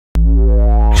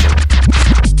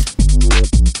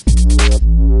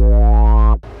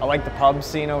pub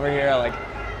scene over here. I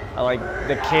like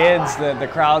the kids. The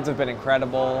crowds have been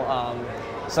incredible.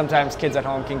 Sometimes kids at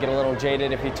home can get a little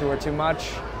jaded if you tour too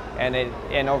much,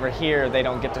 and over here they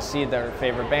don't get to see their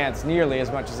favorite bands nearly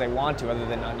as much as they want to, other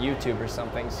than on YouTube or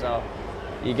something. So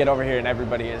you get over here and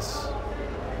everybody is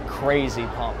crazy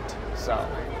pumped. So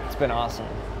it's been awesome.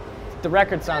 The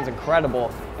record sounds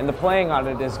incredible, and the playing on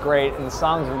it is great, and the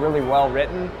songs are really well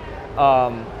written.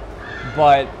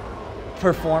 But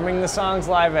performing the songs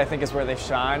live, I think, is where they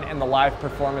shine, and the live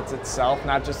performance itself,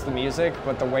 not just the music,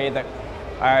 but the way that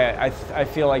I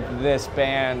feel like this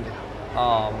band,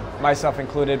 myself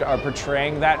included, are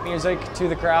portraying that music to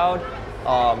the crowd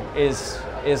is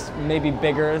maybe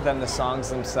bigger than the songs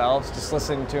themselves. Just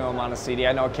listening to them on a CD,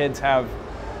 I know kids have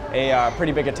a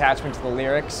pretty big attachment to the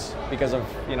lyrics because of,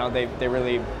 you know,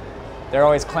 they're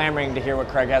always clamoring to hear what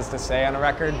Craig has to say on a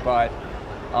record, but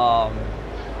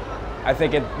I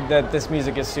think that this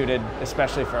music is suited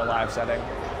especially for a live setting.